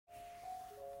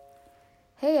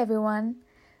Hey everyone,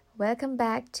 welcome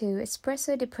back to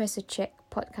Espresso Depresso Check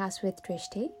podcast with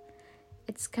Drishtee.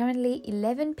 It's currently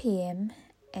 11 p.m.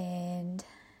 and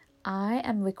I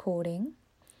am recording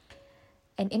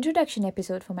an introduction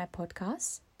episode for my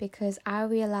podcast because I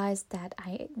realized that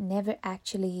I never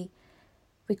actually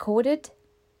recorded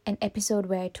an episode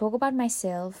where I talk about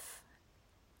myself,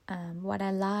 what I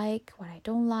like, what I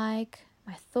don't like,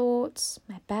 my thoughts,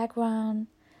 my background,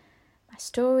 my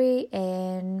story,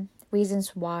 and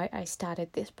reasons why I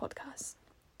started this podcast.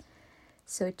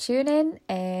 So tune in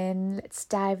and let's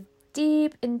dive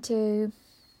deep into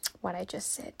what I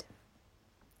just said.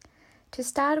 To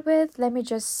start with, let me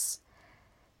just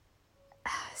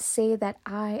say that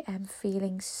I am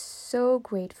feeling so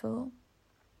grateful.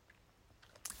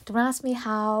 Don't ask me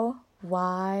how,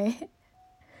 why,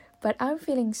 but I'm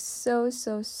feeling so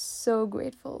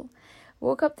grateful.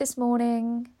 Woke up this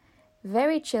morning,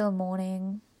 very chill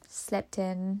morning, slept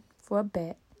in for a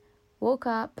bit, woke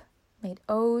up, made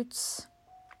oats,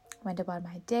 went about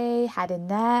my day, had a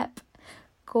nap.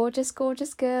 Gorgeous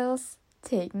girls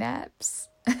take naps.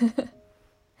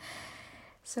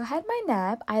 So I had my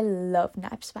nap. I love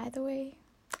naps, by the way.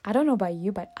 I don't know about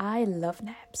you, but I love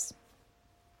naps.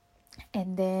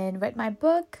 And then read my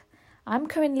book. I'm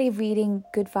currently reading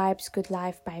Good Vibes, Good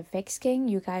Life by Vex King.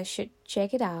 You guys should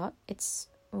check it out. It's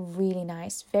really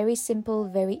nice. Very simple,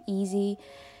 very easy.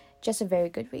 Just a very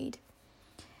good read.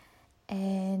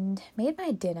 And made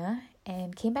my dinner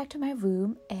and came back to my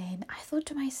room and I thought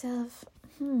to myself,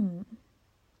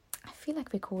 I feel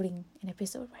like recording an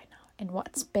episode right now. And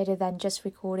what's better than just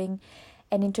recording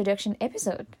an introduction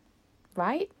episode,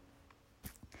 right?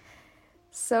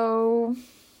 So,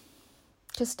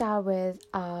 to start with,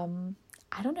 I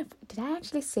don't know, did I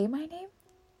actually say my name?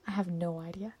 I have no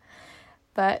idea.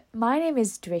 But my name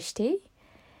is Drishtee.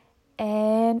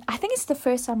 And I think it's the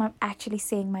first time I'm actually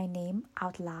saying my name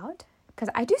out loud. Because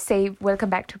I do say, welcome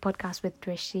back to Podcast with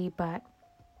Drishtee, but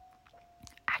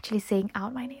actually saying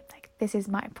out my name, like, this is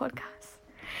my podcast.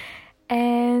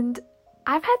 And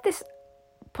I've had this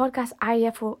podcast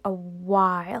idea for a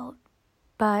while,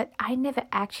 but I never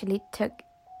actually took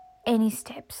any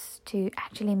steps to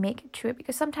actually make it true.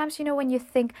 Because sometimes, when you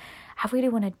think, I really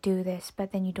want to do this,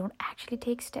 but then you don't actually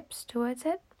take steps towards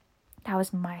it. That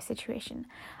was my situation.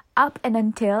 Up and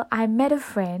until I met a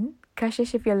friend.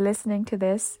 Kashish, if you're listening to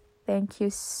this, thank you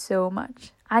so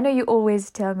much. I know you always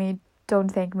tell me, don't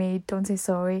thank me, don't say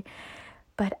sorry.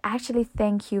 But actually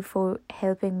thank you for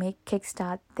helping me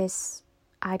kickstart this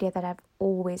idea that I've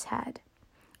always had.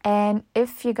 And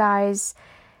if you guys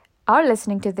are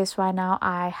listening to this right now,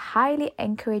 I highly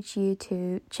encourage you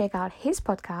to check out his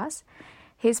podcast.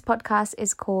 His podcast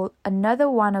is called Another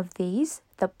One of These,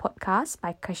 the podcast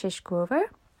by Kashish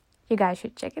Grover. You guys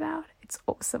should check it out. It's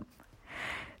awesome.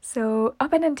 So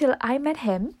up and until I met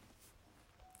him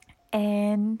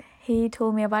and he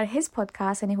told me about his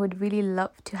podcast and he would really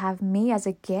love to have me as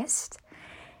a guest.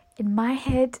 In my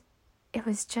head, it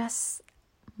was just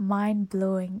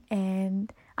mind-blowing.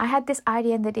 And I had this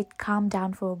idea that it calmed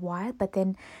down for a while. But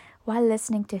then while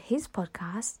listening to his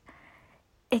podcast,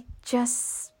 it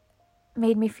just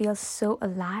made me feel so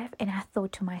alive. And I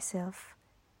thought to myself,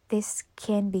 this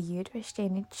can be you, Drishtee,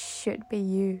 and it should be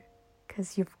you.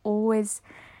 Because you've always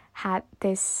had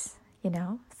this,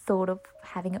 thought of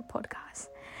having a podcast.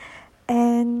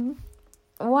 And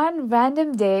one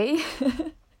random day,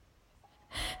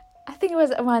 I think it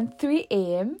was around 3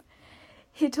 a.m.,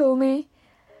 he told me,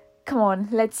 come on,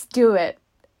 let's do it.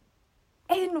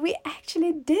 And we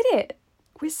actually did it.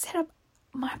 We set up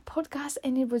my podcast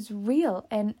and it was real.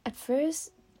 And at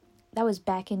first, that was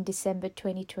back in December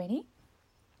 2020.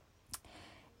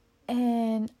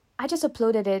 And I just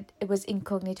uploaded it. It was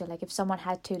incognito. Like if someone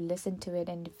had to listen to it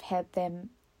and help them,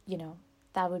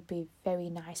 that would be very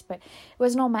nice. But it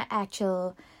was not my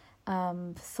actual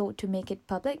thought to make it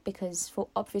public because for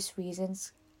obvious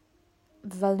reasons,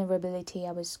 vulnerability.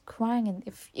 I was crying, and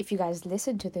if you guys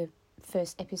listen to the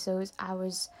first episodes, I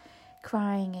was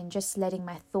crying and just letting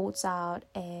my thoughts out.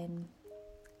 And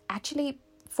actually,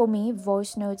 for me,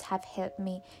 voice notes have helped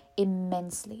me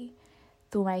immensely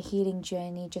through my healing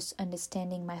journey, just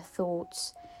understanding my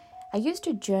thoughts. I used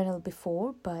to journal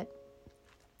before, but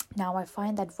now I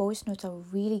find that voice notes are a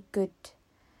really good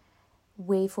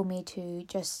way for me to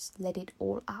just let it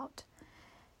all out.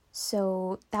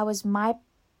 So that was my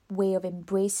way of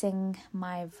embracing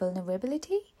my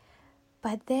vulnerability.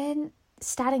 But then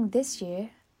starting this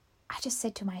year, I just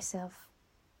said to myself,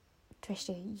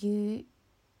 Drishtee, you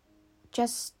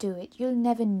just do it. You'll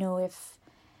never know.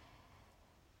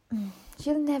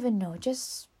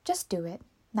 Just do it.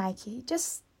 Nike,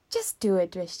 just do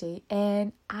it, Drishtee.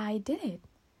 And I did it.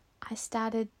 I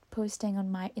started posting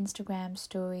on my Instagram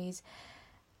stories.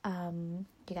 You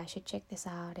guys should check this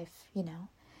out if you know.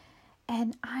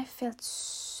 And I felt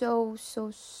so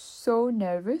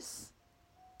nervous.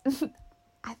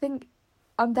 I think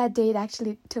on that day it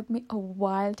actually took me a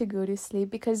while to go to sleep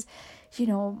because,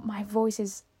 my voice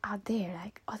is out there.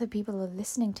 Like, other people are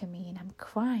listening to me and I'm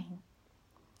crying.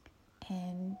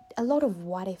 And a lot of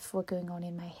what if were going on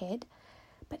in my head.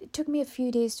 But it took me a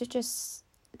few days to just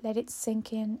let it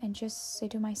sink in and just say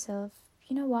to myself,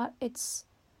 you know what,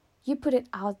 you put it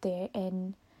out there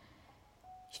and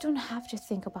you don't have to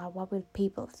think about what will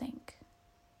people think,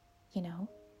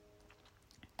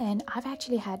 And I've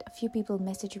actually had a few people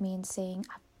message me and saying,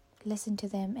 I've listened to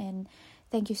them and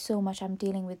thank you so much, I'm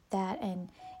dealing with that. And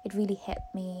it really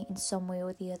helped me in some way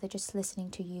or the other, just listening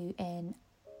to you. And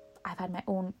I've had my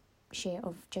own share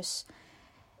of just,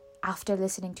 after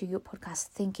listening to your podcast,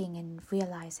 thinking and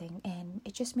realizing. And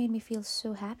it just made me feel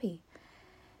so happy.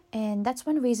 And that's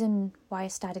one reason why I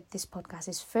started this podcast.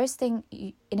 Is first thing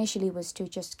initially was to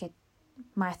just get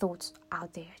my thoughts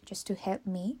out there, just to help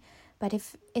me. But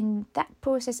if in that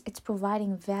process it's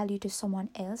providing value to someone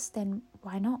else, then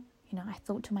why not? I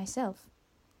thought to myself.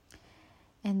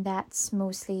 And that's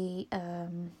mostly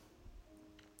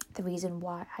the reason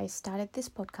why I started this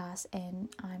podcast. And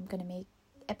I'm going to make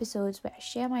episodes where I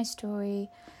share my story.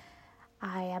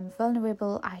 I am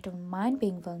vulnerable. I don't mind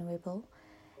being vulnerable.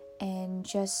 And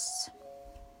just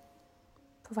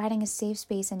providing a safe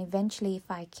space. And eventually, if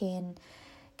I can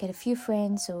get a few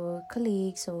friends or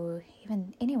colleagues or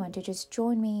even anyone to just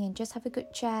join me and just have a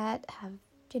good chat,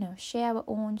 share our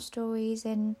own stories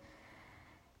and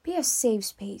be a safe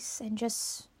space and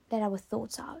just let our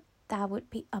thoughts out. That would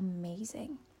be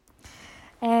amazing.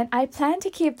 And I plan to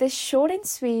keep this short and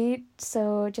sweet,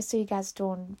 so just so you guys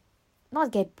don't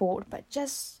not get bored, but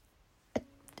just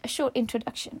a short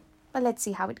introduction. But let's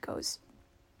see how it goes.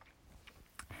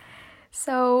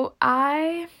 So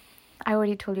I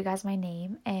already told you guys my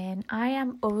name, and I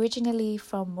am originally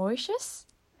from Mauritius,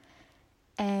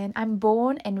 and I'm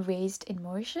born and raised in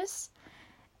Mauritius.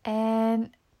 And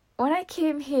when I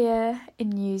came here in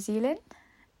New Zealand,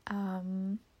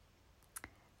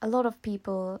 a lot of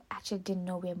people actually didn't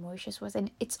know where Mauritius was,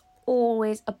 and it's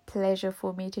always a pleasure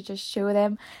for me to just show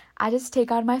them. I just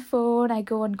take out my phone, I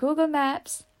go on Google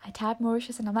Maps, I type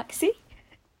Mauritius, and I'm like, see,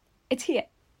 it's here.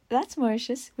 That's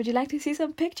Mauritius. Would you like to see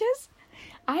some pictures?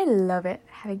 I love it,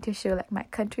 having to show my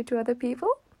country to other people.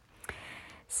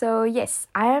 So yes,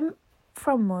 I am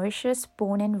from Mauritius,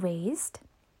 born and raised.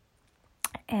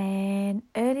 And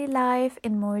early life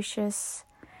in Mauritius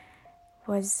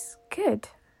was good,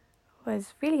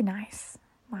 was really nice,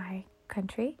 my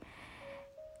country.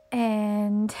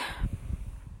 And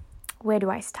where do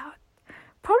I start?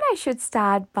 Probably I should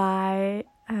start by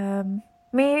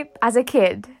me as a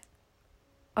kid.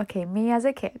 Okay, me as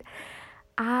a kid.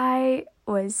 I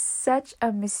was such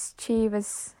a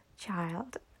mischievous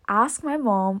child. Ask my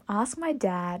mom, ask my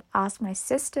dad, ask my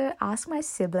sister, ask my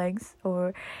siblings,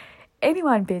 or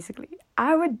anyone basically.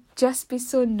 I would just be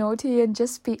so naughty and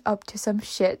just be up to some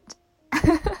shit.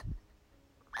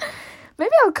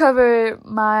 Maybe I'll cover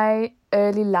my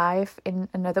early life in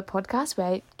another podcast where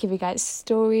I give you guys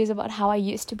stories about how I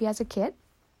used to be as a kid.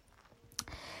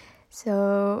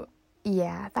 So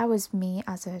yeah, that was me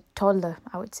as a toddler,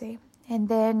 I would say. And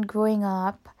then growing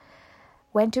up,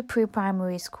 went to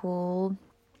pre-primary school.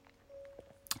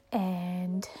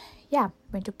 And yeah,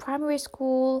 went to primary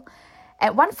school.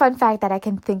 And one fun fact that I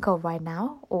can think of right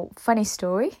now, or funny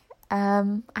story.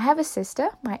 I have a sister,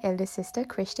 my eldest sister,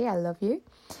 Drishtee, I love you.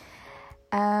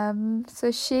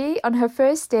 So she, on her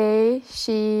first day,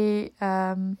 she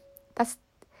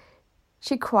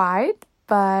cried.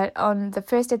 But on the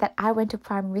first day that I went to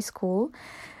primary school,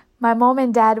 my mom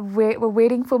and dad were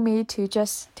waiting for me to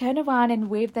just turn around and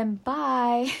wave them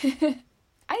bye.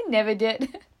 I never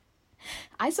did.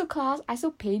 I saw class, I saw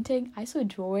painting, I saw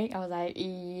drawing. I was like,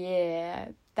 yeah,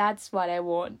 that's what I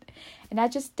want. And I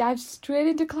just dived straight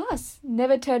into class.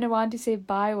 Never turned around to say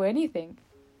bye or anything.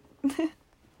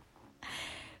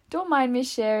 Don't mind me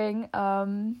sharing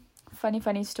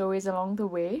funny stories along the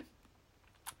way.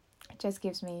 It just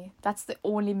gives me, that's the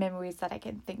only memories that I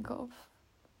can think of.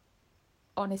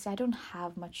 Honestly, I don't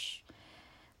have much.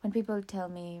 When people tell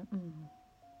me,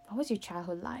 what was your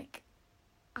childhood like?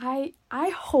 I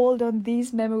hold on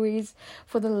these memories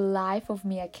for the life of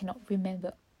me. I cannot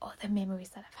remember all the memories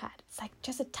that I've had. It's like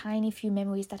just a tiny few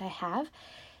memories that I have,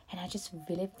 and I just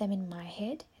relive them in my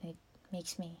head, and it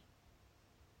makes me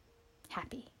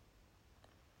happy.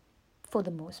 For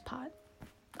the most part,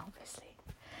 obviously.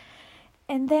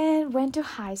 And then went to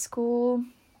high school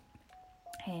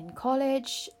and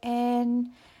college, and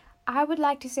I would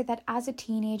like to say that as a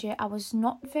teenager, I was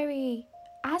not very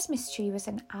as mischievous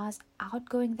and as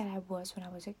outgoing that I was when I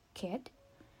was a kid.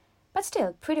 But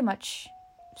still, pretty much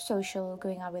social,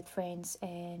 going out with friends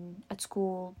and at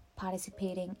school,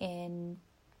 participating in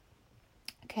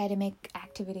academic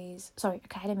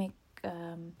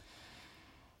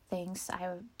things.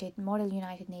 I did Model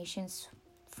United Nations,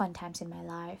 fun times in my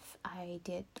life. I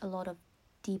did a lot of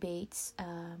debates,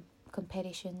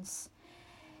 competitions.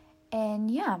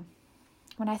 And yeah,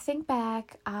 when I think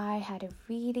back, I had a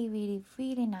really, really,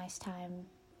 really nice time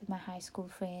with my high school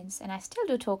friends, and I still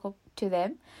do talk to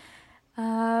them.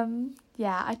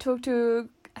 I talk to,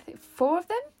 I think, 4 of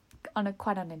them on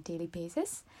a daily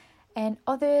basis, and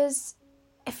others.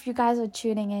 If you guys are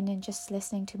tuning in and just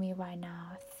listening to me right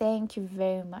now, thank you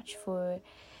very much for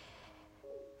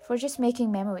just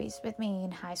making memories with me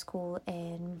in high school.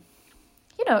 And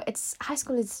it's high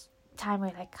school is time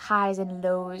where like highs and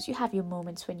lows. You have your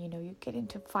moments when you get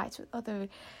into fights with other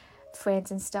friends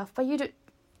and stuff, but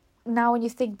now when you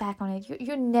think back on it,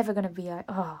 you're never gonna be like,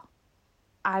 oh,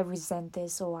 I resent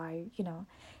this, or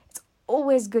it's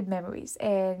always good memories.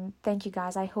 And thank you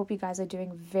guys. I hope you guys are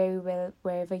doing very well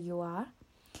wherever you are,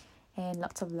 and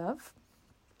lots of love.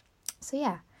 So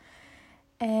yeah,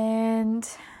 and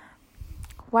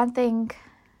one thing,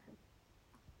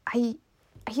 I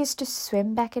used to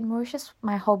swim back in Mauritius.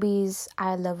 My hobbies,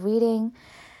 I love reading,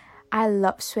 I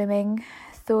love swimming,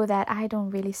 though that I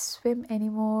don't really swim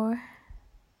anymore.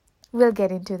 We'll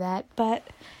get into that. But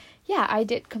yeah, I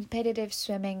did competitive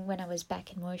swimming when I was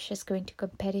back in Mauritius, going to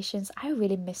competitions. I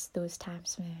really miss those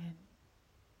times, man.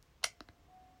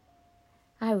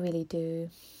 I really do.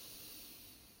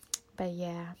 But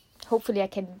yeah, hopefully I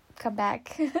can come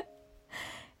back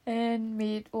and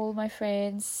meet all my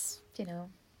friends,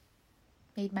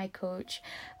 meet my coach,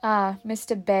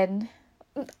 Mr. Ben.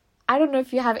 I don't know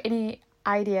if you have any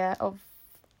idea of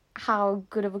how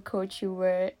good of a coach you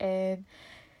were, and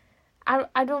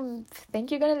I don't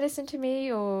think you're going to listen to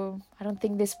me, or I don't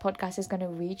think this podcast is going to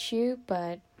reach you,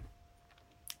 but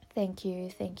thank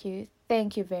you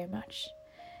very much.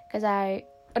 Because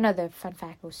another fun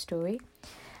fact or story,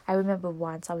 I remember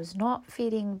once I was not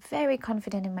feeling very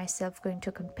confident in myself going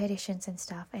to competitions and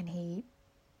stuff, and he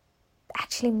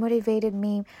actually motivated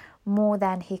me more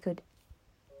than he could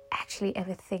actually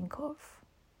ever think of.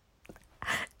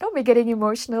 Don't be getting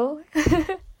emotional.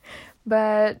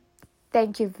 But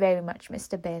thank you very much,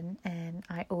 Mr. Ben, and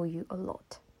I owe you a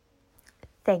lot.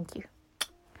 Thank you.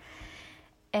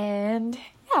 And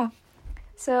yeah,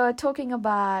 so talking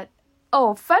about,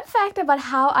 fun fact about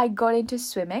how I got into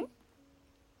swimming.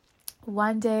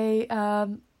 One day,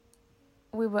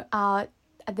 we were out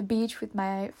at the beach with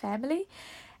my family,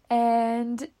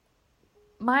 and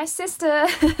my sister,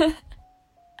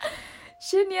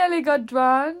 she nearly got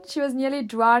drowned. She was nearly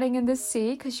drowning in the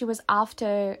sea because she was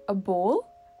after a ball.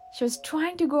 She was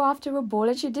trying to go after a ball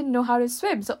and she didn't know how to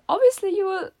swim. So obviously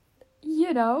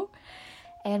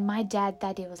And my dad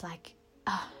that day was like,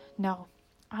 no,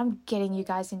 I'm getting you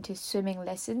guys into swimming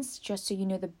lessons just so you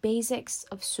know the basics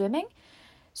of swimming,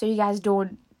 so you guys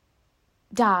don't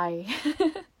die.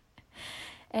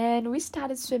 And we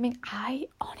started swimming. I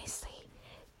honestly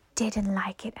didn't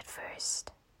like it at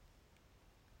first.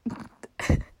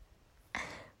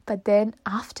 But then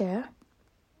after,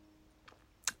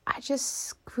 I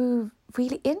just grew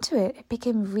really into it. It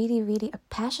became really, really a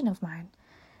passion of mine.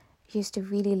 I used to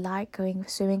really like going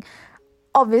swimming.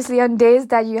 Obviously, on days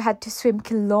that you had to swim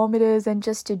kilometers and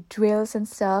just do drills and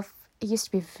stuff, it used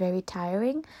to be very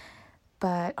tiring.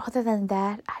 But other than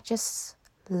that, I just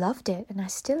loved it, and I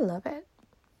still love it.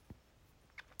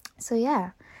 So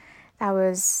yeah, that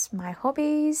was my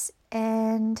hobbies.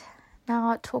 And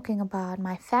now talking about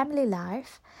my family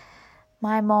life,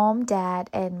 my mom, dad,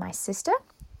 and my sister.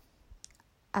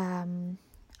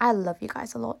 I love you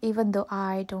guys a lot, even though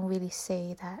I don't really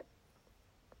say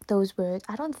those words.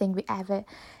 I don't think we ever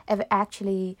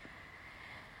actually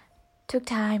took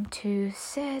time to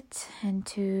sit and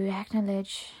to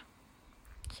acknowledge,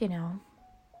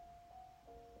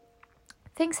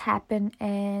 things happen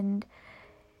and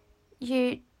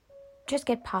you just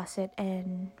get past it.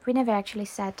 And we never actually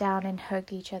sat down and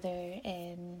hugged each other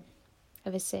and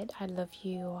ever said, I love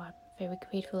you, or I'm very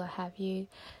grateful I have you.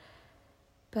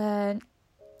 But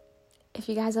if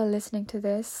you guys are listening to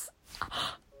this,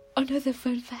 another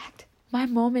fun fact, my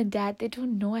mom and dad, they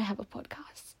don't know I have a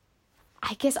podcast.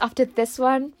 I guess after this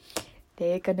one,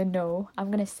 they're gonna know. I'm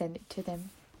gonna send it to them.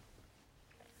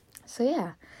 So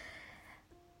yeah,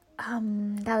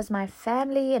 that was my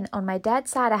family. And on my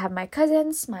dad's side, I have my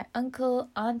cousins, my uncle,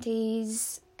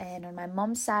 aunties, And on my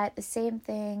mom's side, the same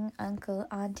thing. Uncle,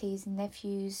 aunties,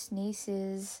 nephews,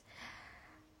 nieces.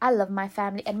 I love my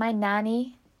family. And my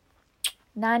nanny.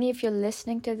 Nanny, if you're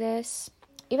listening to this,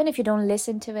 even if you don't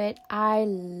listen to it, I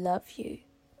love you.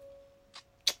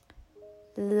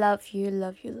 Love you,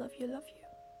 love you, love you, love you.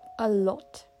 A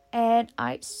lot. And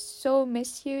I so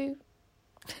miss you.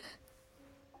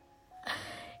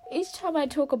 Each time I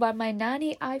talk about my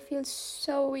nanny, I feel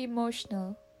so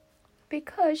emotional.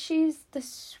 Because she's the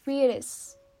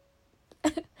sweetest.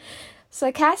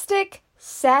 Sarcastic,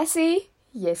 sassy,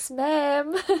 yes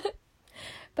ma'am.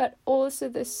 But also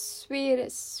the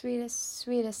sweetest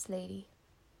lady.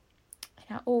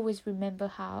 And I always remember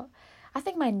how, I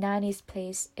think my nanny's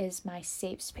place is my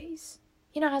safe space.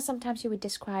 You know how sometimes you would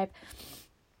describe,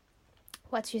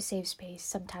 what's your safe space?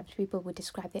 Sometimes people would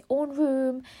describe their own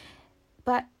room.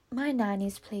 But my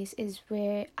nanny's place is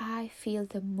where I feel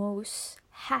the most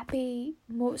happy,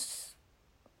 most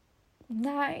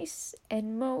nice,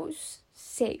 and most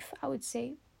safe, I would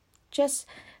say. Just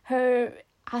her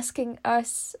asking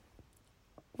us,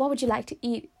 what would you like to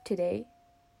eat today?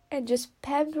 And just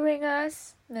pampering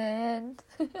us, man.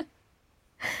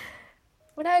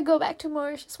 When I go back to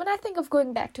Mauritius, when I think of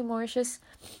going back to Mauritius,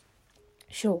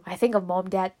 sure, I think of mom,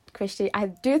 dad, Drishtee. I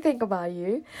do think about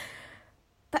you.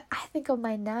 But I think of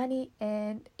my nanny,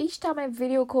 and each time I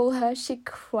video call her, she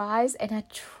cries, and I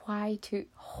try to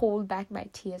hold back my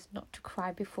tears not to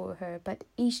cry before her. But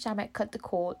each time I cut the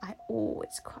call, I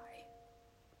always cry.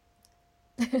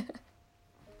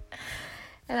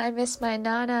 And I miss my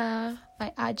Nana,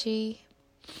 my Aji,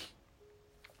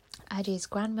 Aji's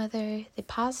grandmother. They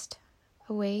passed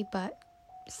away, but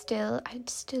still, I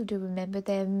still do remember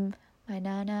them. My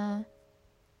Nana.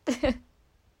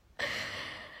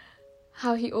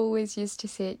 How he always used to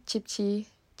say Chipchi.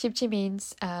 Chipchi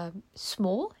means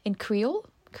small in Creole.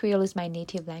 Creole is my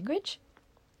native language.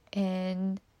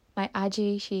 And my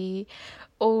Aji, she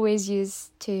always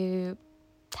used to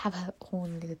have her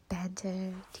own little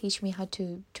banter, teach me how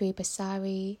to drape a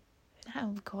sari.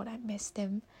 Oh God, I miss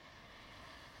them.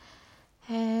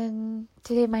 And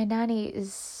today my nanny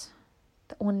is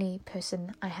the only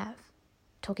person I have.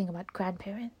 Talking about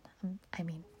grandparent, I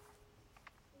mean.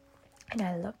 And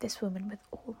I love this woman with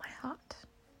all my heart.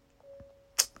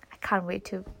 I can't wait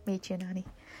to meet you, Nani.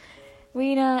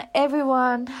 Rina,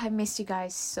 everyone, I miss you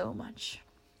guys so much.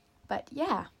 But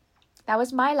yeah, that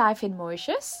was my life in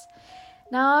Mauritius.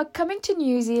 Now, coming to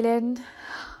New Zealand,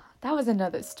 that was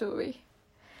another story.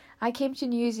 I came to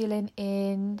New Zealand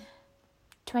in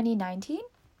 2019,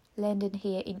 landed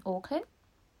here in Auckland.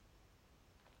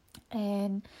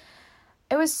 And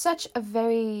it was such a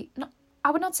very,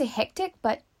 I would not say hectic,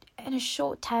 but in a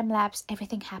short time lapse,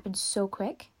 everything happened so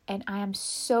quick. And I am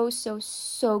so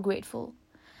grateful.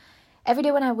 Every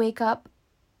day when I wake up,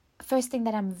 first thing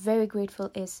that I'm very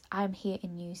grateful is I'm here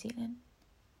in New Zealand.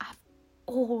 I've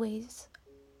always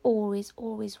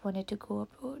wanted to go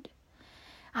abroad.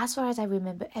 As far as I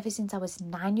remember, ever since I was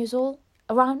 9 years old,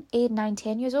 around 8, 9,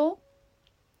 10 years old,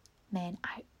 man,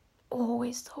 I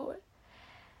always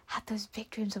had those big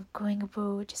dreams of going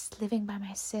abroad, just living by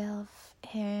myself.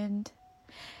 And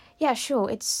yeah, sure,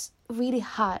 it's really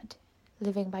hard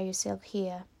living by yourself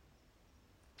here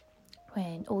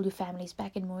when all your family's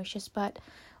back in Mauritius, but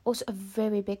also a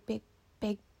very big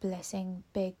blessing,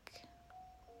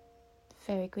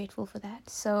 very grateful for that.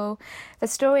 So the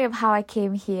story of how I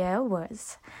came here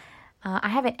was, I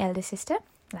have an elder sister,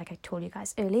 like I told you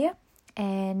guys earlier,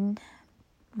 and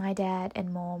my dad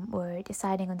and mom were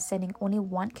deciding on sending only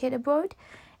one kid abroad,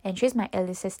 and she's my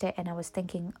elder sister, and I was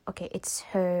thinking, okay, it's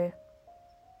her,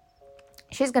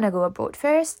 she's gonna go abroad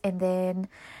first, and then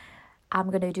I'm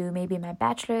gonna do maybe my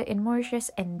bachelor in Mauritius,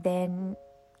 and then,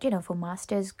 for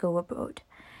masters, go abroad.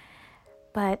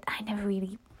 But I never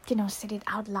really, said it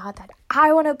out loud that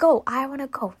I want to go.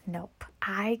 Nope.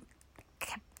 I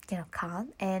kept, calm.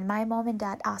 And my mom and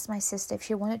dad asked my sister if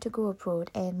she wanted to go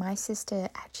abroad. And my sister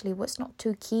actually was not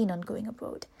too keen on going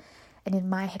abroad. And in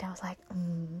my head, I was like,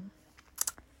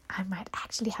 I might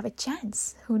actually have a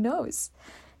chance. Who knows?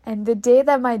 And the day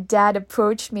that my dad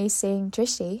approached me saying,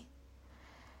 Drishtee,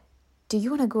 do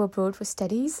you want to go abroad for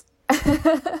studies?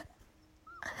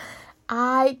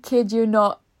 I kid you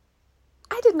not.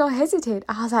 I did not hesitate.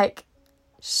 I was like,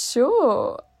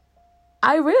 sure,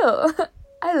 I will.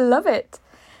 I love it.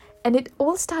 And it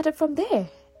all started from there.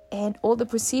 And all the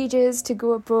procedures to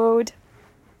go abroad.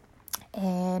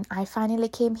 And I finally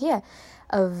came here.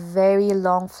 A very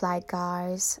long flight,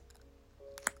 guys.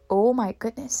 Oh my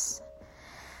goodness.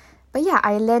 But yeah,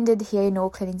 I landed here in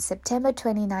Auckland in September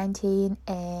 2019.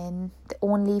 And the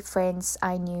only friends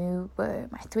I knew were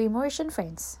my 3 Mauritian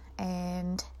friends.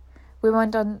 And We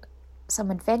went on some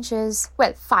adventures.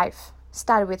 Well, 5.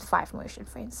 Started with 5 Mauritian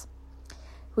friends.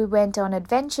 We went on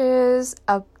adventures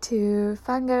up to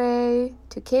Whangarei,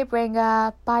 to Cape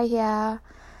Reinga, Paihia,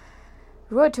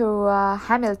 Rotorua,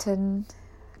 Hamilton.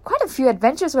 Quite a few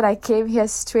adventures when I came here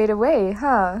straight away,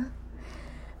 huh?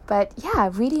 But yeah, I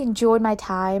really enjoyed my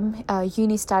time.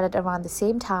 Uni started around the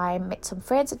same time. Met some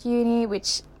friends at uni,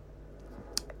 which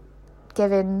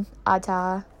Kevin,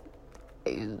 Ata,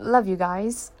 love you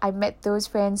guys. I met those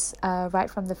friends right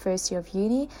from the first year of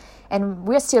uni, and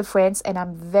we're still friends, and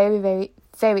I'm very, very,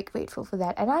 very grateful for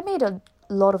that. And I made a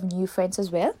lot of new friends as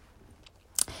well,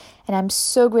 and I'm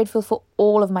so grateful for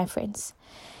all of my friends.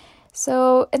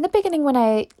 So in the beginning, when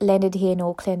I landed here in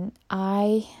Auckland,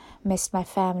 I missed my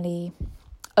family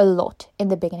a lot in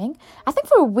the beginning. I think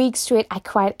for a week straight, I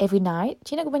cried every night.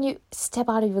 You know, when you step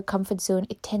out of your comfort zone,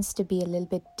 it tends to be a little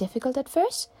bit difficult at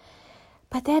first.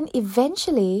 But then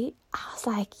eventually, I was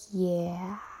like,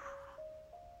 yeah,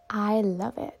 I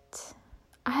love it.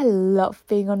 I love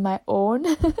being on my own.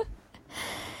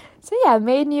 So yeah, I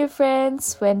made new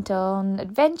friends, went on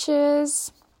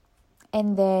adventures,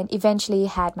 and then eventually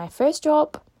had my first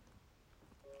job.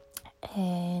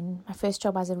 And my first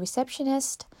job as a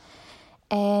receptionist.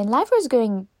 And life was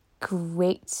going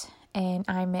great. And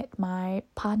I met my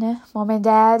partner, mom and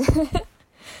dad.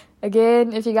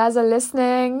 Again, if you guys are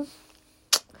listening,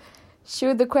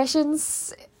 shoot the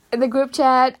questions in the group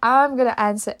chat. I'm going to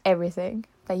answer everything.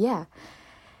 But yeah,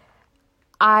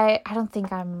 I don't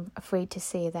think I'm afraid to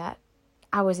say that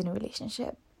I was in a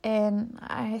relationship. And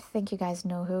I think you guys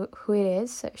know who it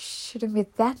is. So it shouldn't be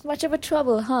that much of a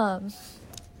trouble, huh?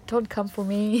 Don't come for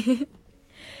me.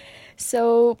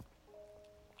 So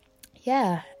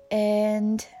yeah,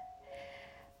 and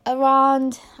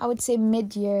around, I would say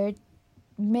March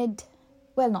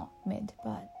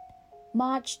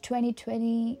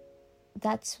 2020,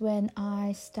 that's when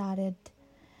I started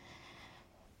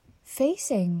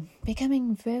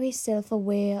becoming very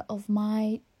self-aware of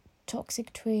my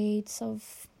toxic traits,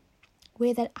 of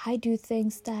way that I do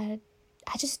things that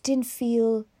I just didn't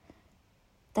feel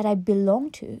that I belong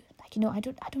to. Like, you know, I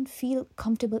don't feel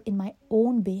comfortable in my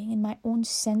own being, in my own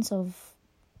sense of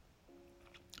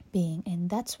being. And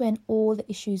that's when all the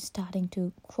issues starting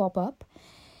to crop up.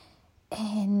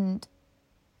 And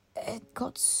it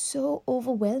got so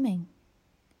overwhelming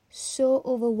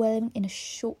in a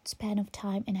short span of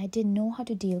time, and I didn't know how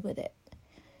to deal with it.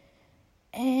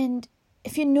 And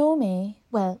if you know me,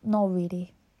 well, not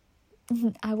really.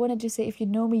 I wanted to say, if you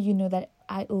know me, you know that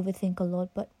I overthink a lot,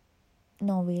 but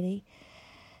not really.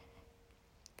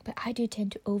 But I do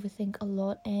tend to overthink a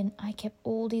lot, and I kept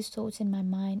all these thoughts in my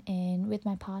mind. And with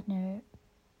my partner,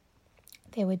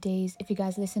 there were days, if you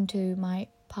guys listen to my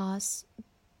past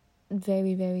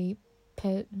very, very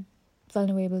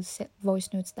vulnerable voice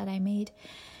notes that I made,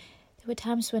 there were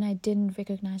times when I didn't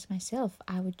recognize myself.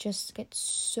 I would just get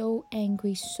so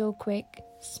angry so quick,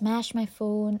 smash my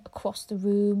phone across the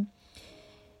room,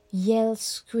 yell,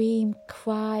 scream,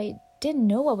 cry, didn't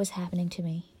know what was happening to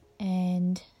me.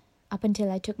 And up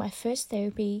until I took my first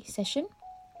therapy session,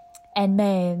 and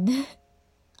man,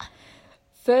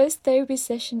 first therapy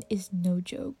session is no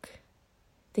joke.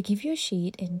 They give you a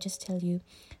sheet and just tell you,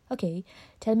 okay,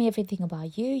 tell me everything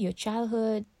about you, your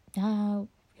childhood, now,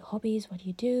 your hobbies, what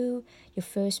you do, your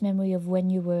first memory of when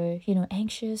you were,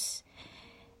 anxious.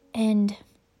 And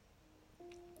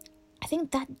I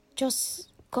think that just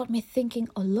got me thinking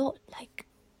a lot, like,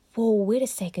 whoa, wait a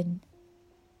second.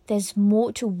 There's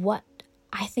more to what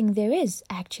I think there is,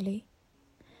 actually.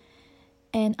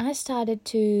 And I started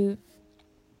to,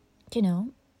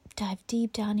 dive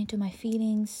deep down into my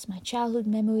feelings, my childhood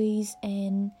memories,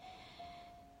 and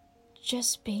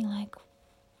just being like,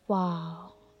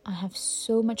 wow, I have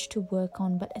so much to work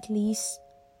on, but at least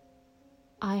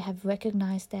I have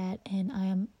recognized that, and I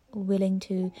am willing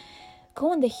to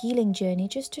go on the healing journey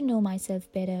just to know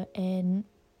myself better and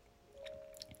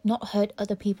not hurt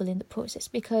other people in the process.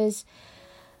 Because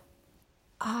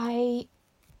I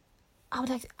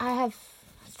have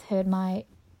hurt my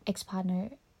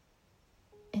ex-partner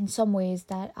in some ways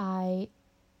that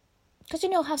because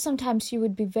how sometimes you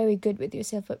would be very good with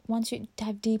yourself, but once you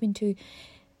dive deep into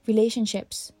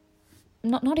relationships,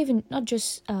 not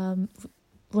just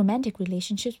romantic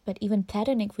relationships, but even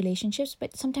platonic relationships,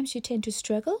 but sometimes you tend to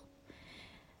struggle.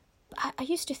 I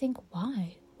used to think,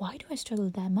 why do I struggle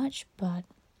that much? But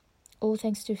all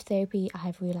thanks to therapy, I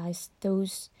have realized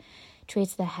those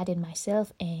traits that I had in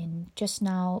myself. And just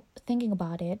now thinking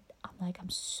about it, I'm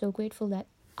so grateful that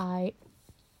I'm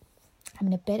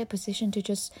in a better position to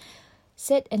just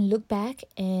sit and look back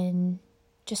and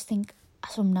just think,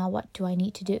 from now, what do I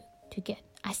need to do to get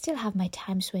I still have my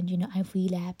times when, I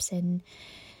relapse and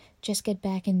just get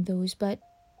back in those. But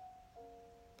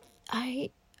I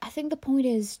think the point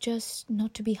is just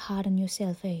not to be hard on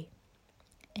yourself, eh?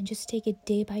 And just take it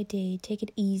day by day, take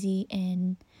it easy.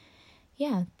 And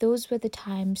yeah, those were the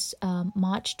times,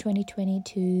 March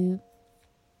 2022.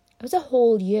 It was a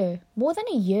whole year, more than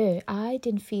a year. I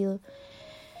didn't feel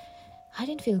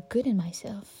good in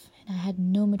myself. And I had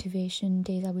no motivation.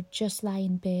 Days I would just lie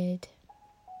in bed.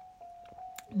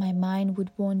 My mind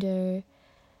would wander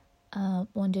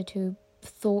to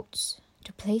thoughts,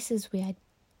 to places where I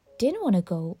didn't want to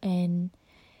go. And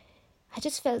I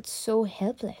just felt so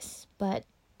helpless. But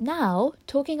now,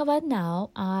 talking about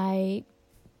now, I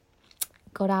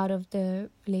got out of the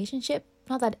relationship.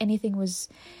 Not that anything was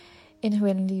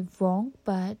inherently wrong,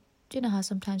 but you know how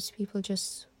sometimes people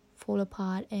just fall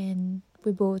apart, and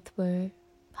we both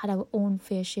had our own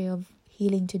fair share of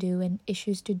healing to do and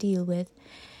issues to deal with.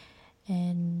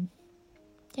 And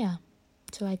yeah,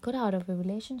 so I got out of a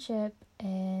relationship,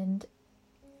 and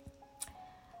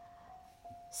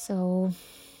so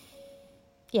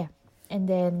yeah, and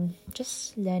then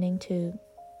just learning to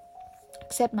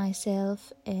accept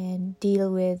myself and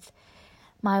deal with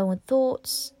my own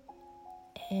thoughts.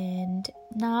 And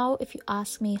now, if you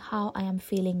ask me how I am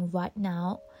feeling right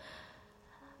now,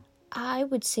 I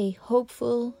would say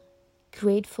hopeful,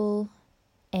 grateful,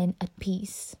 and at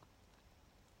peace.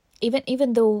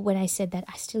 Even though when I said that,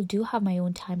 I still do have my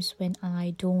own times when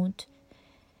I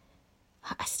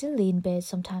still lay in bed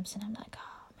sometimes and I'm like,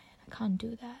 oh man, I can't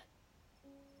do that.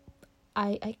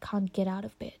 I can't get out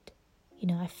of bed.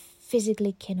 I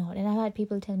physically cannot. And I've had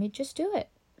people tell me, just do it.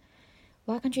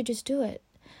 Why can't you just do it?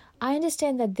 I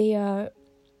understand that they are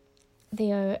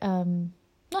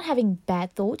not having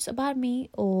bad thoughts about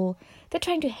me, or they're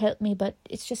trying to help me, but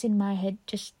it's just in my head,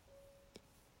 just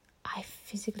I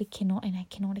physically cannot, and I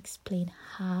cannot explain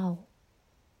how.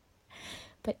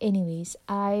 But anyways,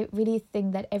 I really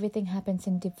think that everything happens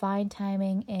in divine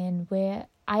timing, and where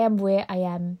I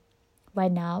am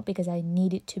right now because I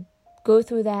needed to go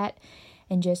through that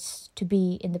and just to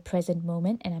be in the present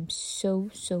moment. And I'm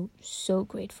so, so, so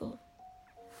grateful.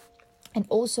 And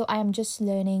also I am just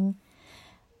learning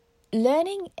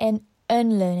and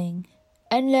unlearning.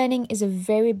 Unlearning is a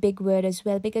very big word as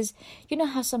well, because you know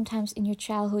how sometimes in your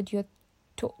childhood you're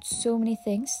taught so many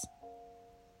things,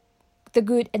 the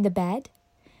good and the bad.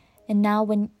 And now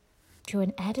when you're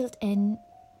an adult, and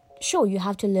sure, you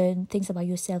have to learn things about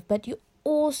yourself, but you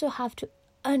also have to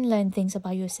unlearn things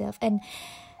about yourself. And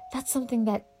that's something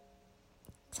that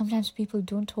sometimes people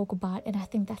don't talk about, and I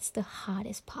think that's the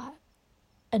hardest part.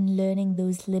 Unlearning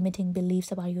those limiting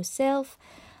beliefs about yourself,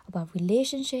 about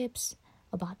relationships,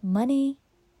 about money,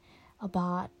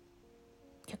 about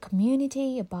your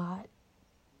community, about,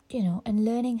 and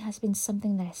learning has been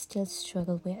something that I still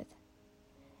struggle with.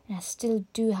 And I still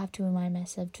do have to remind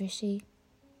myself, Drishtee,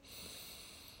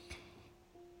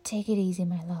 take it easy,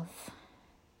 my love.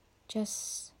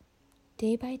 Just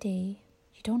day by day.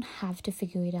 You don't have to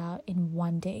figure it out in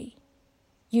one day.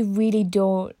 You really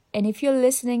don't. And if you're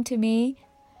listening to me,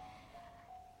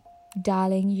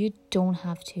 darling, you don't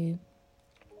have to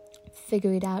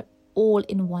figure it out all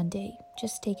in one day.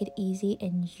 Just take it easy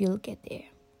and you'll get there.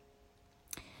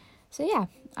 So yeah,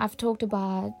 I've talked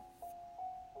about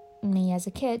me as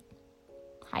a kid,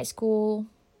 high school,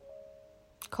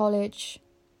 college,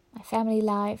 my family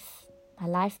life, my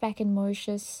life back in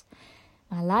Mauritius,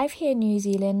 my life here in New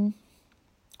Zealand,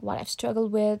 what I've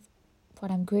struggled with,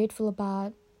 what I'm grateful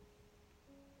about.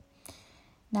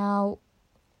 Now,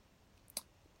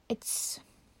 it's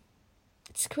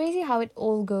crazy how it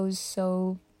all goes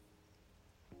so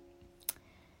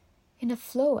in a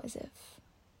flow, as if.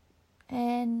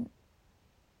 And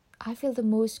I feel the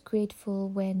most grateful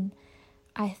when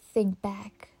I think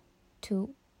back to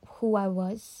who I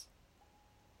was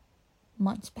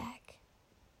months back.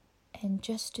 And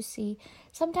just to see,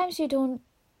 sometimes you don't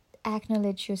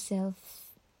acknowledge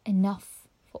yourself enough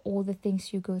for all the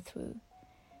things you go through.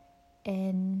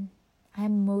 And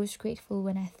I'm most grateful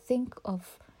when I think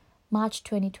of March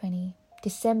 2020,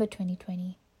 December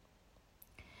 2020,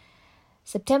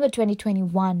 September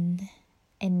 2021,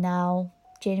 and now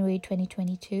January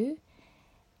 2022.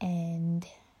 And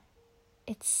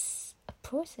it's a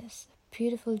process, a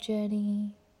beautiful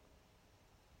journey.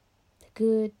 The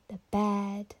good, the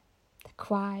bad, the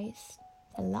cries,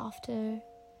 the laughter.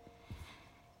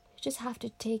 You just have to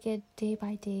take it day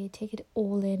by day, take it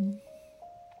all in.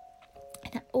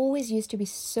 And I always used to be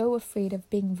so afraid of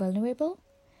being vulnerable.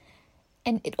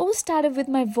 And it all started with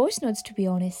my voice notes, to be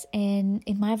honest. And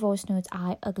in my voice notes,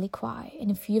 I ugly cry.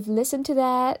 And if you've listened to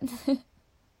that,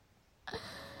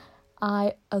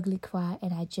 I ugly cry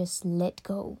and I just let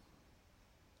go.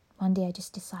 One day I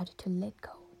just decided to let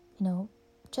go,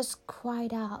 just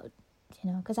cried out,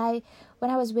 because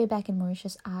when I was way back in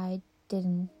Mauritius, I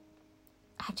didn't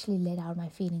actually let out my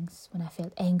feelings when I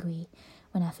felt angry,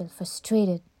 when I felt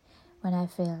frustrated, when I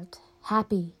felt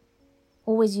happy.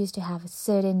 Always used to have a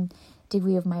certain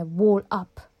degree of my wall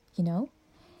up,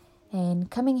 And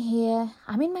coming here,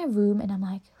 I'm in my room and I'm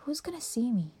like, who's going to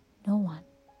see me? No one.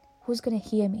 Who's going to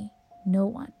hear me? No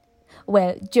one.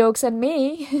 Well, joke's on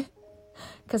me,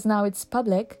 because now it's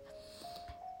public.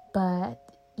 But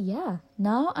yeah,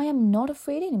 now I am not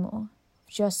afraid anymore.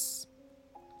 Just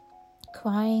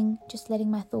crying, just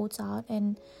letting my thoughts out.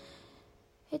 And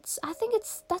I think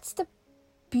that's the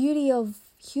beauty of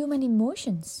human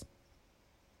emotions.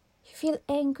 You feel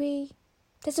angry,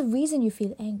 there's a reason you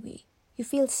feel angry. You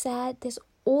feel sad, there's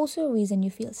also a reason you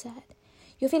feel sad.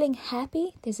 You're feeling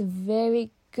happy, there's a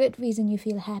very good reason you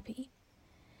feel happy.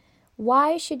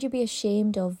 Why should you be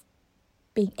ashamed of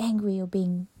being angry or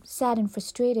being sad and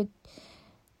frustrated,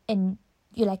 and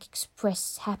you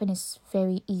express happiness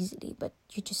very easily, but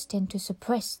you just tend to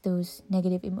suppress those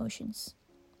negative emotions?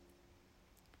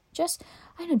 Just,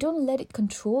 don't let it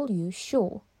control you,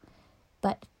 sure,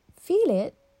 but feel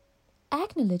it,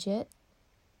 acknowledge it,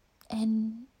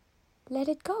 and let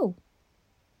it go.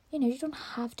 You don't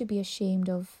have to be ashamed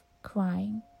of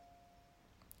crying.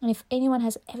 And if anyone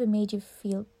has ever made you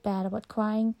feel bad about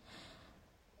crying,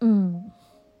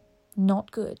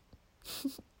 not good.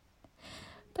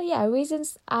 But yeah,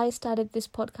 reasons I started this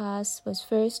podcast was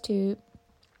first to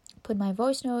put my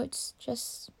voice notes,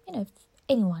 just, if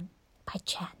anyone, by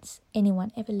chance,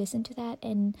 anyone ever listened to that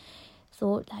and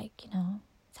thought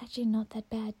it's actually not that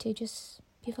bad to just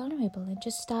be vulnerable and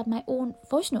just start my own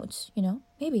voice notes,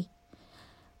 maybe.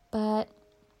 But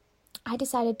I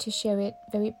decided to share it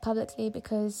very publicly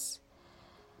because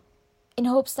in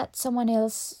hopes that someone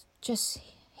else just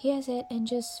hears it and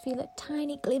just feel a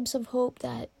tiny glimpse of hope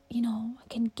that, I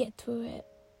can get through it.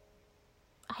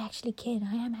 I actually can.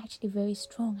 I am actually very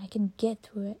strong. I can get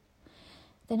through it.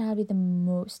 Then I'll be the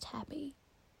most happy.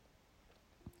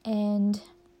 And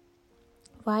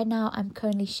right now I'm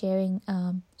currently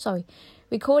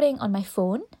recording on my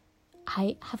phone.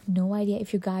 I have no idea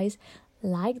if you guys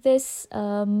like this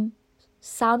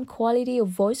sound quality or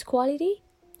voice quality.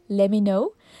 Let me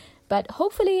know. But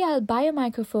hopefully I'll buy a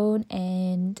microphone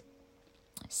and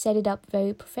set it up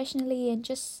very professionally and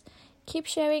just keep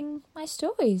sharing my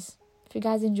stories. If you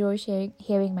guys enjoy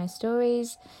hearing my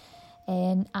stories,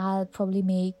 and I'll probably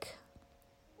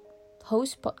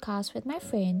host podcasts with my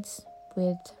friends,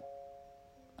 with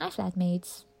my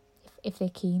flatmates, if they're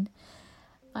keen,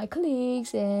 my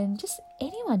colleagues, and just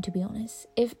anyone, to be honest.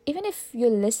 Even if you're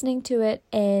listening to it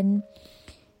and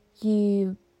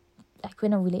you we're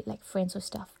not really friends or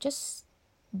stuff, just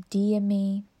DM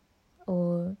me,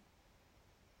 or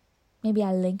maybe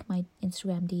I'll link my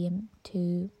Instagram DM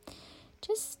to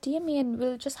just DM me and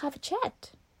we'll just have a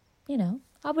chat.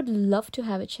 I would love to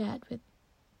have a chat with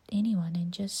anyone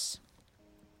and just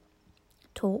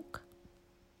talk,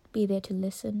 be there to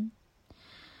listen,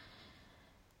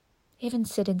 even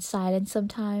sit in silence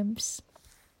sometimes.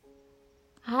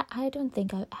 I don't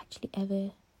think I've actually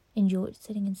ever enjoyed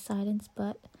sitting in silence,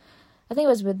 but I think it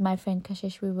was with my friend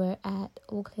Kashish. We were at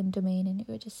Auckland Domain and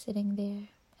we were just sitting there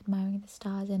admiring the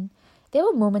stars, and there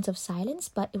were moments of silence,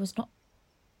 but it was not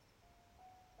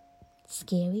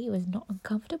scary, it was not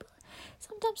uncomfortable.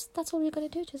 Sometimes that's all you gotta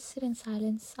do, just sit in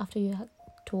silence after you have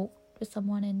talked with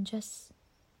someone and just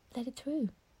let it through,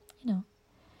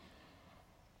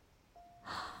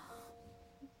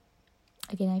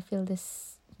 Again, I feel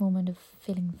this moment of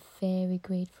feeling very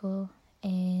grateful,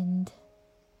 and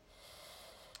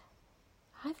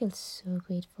I feel so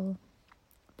grateful.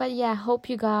 But yeah, hope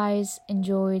you guys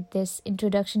enjoyed this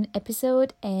introduction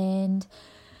episode, and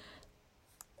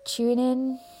tune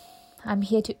in. I'm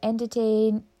here to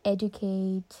entertain,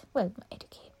 educate, well, not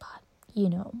educate,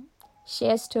 but,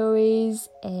 share stories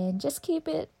and just keep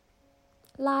it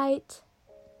light,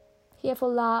 here for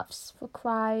laughs, for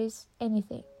cries,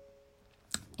 anything.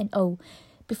 And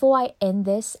before I end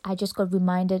this, I just got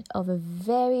reminded of a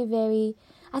very, very,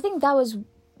 I think that was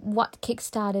what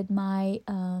kickstarted my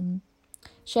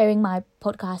sharing my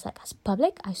podcast as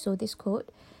public. I saw this quote.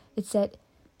 It said,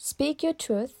 "Speak your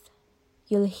truth,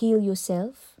 you'll heal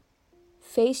yourself.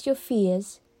 Face your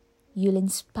fears, you'll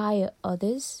inspire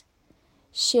others.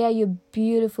 Share your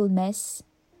beautiful mess.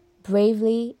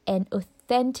 Bravely and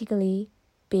authentically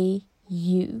be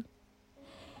you."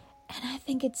 And I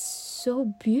think it's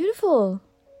so beautiful,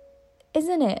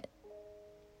 isn't it?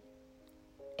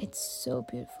 It's so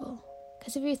beautiful.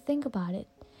 Because if you think about it,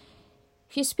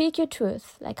 If you speak your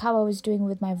truth, like how I was doing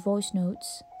with my voice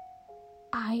notes,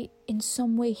 I in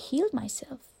some way healed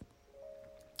myself.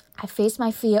 I faced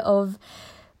my fear of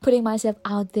putting myself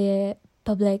out there,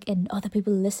 public, and other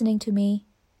people listening to me.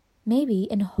 Maybe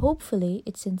and hopefully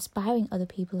it's inspiring other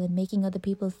people and making other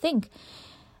people think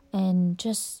and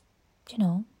just,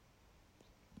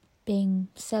 being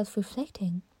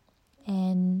self-reflecting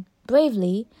and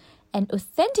bravely and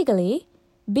authentically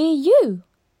be you.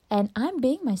 And I'm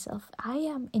being myself. I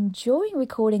am enjoying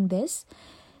recording this.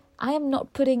 I am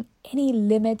not putting any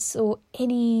limits or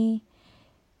any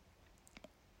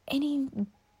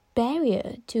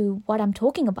barrier to what I'm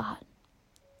talking about.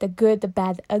 The good, the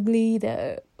bad, the ugly,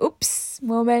 the oops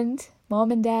moment.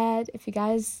 Mom and dad, if you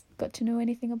guys got to know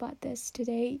anything about this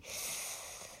today,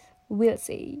 we'll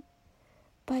see.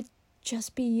 But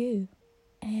just be you.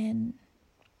 And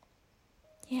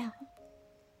yeah,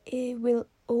 it will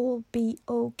all be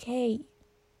okay.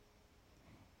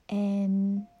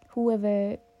 And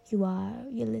whoever you are,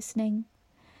 you're listening,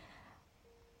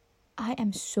 I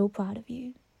am so proud of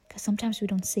you. Because sometimes we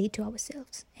don't say it to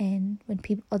ourselves. And when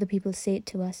other people say it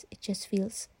to us, it just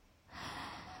feels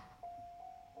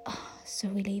so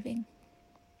relieving.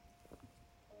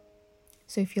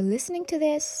 So if you're listening to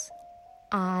this,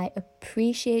 I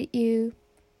appreciate you.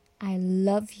 I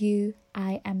love you.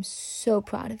 I am so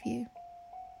proud of you.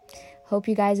 Hope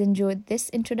you guys enjoyed this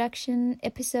introduction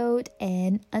episode.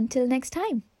 And until next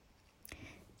time,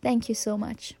 thank you so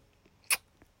much.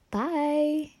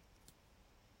 Bye.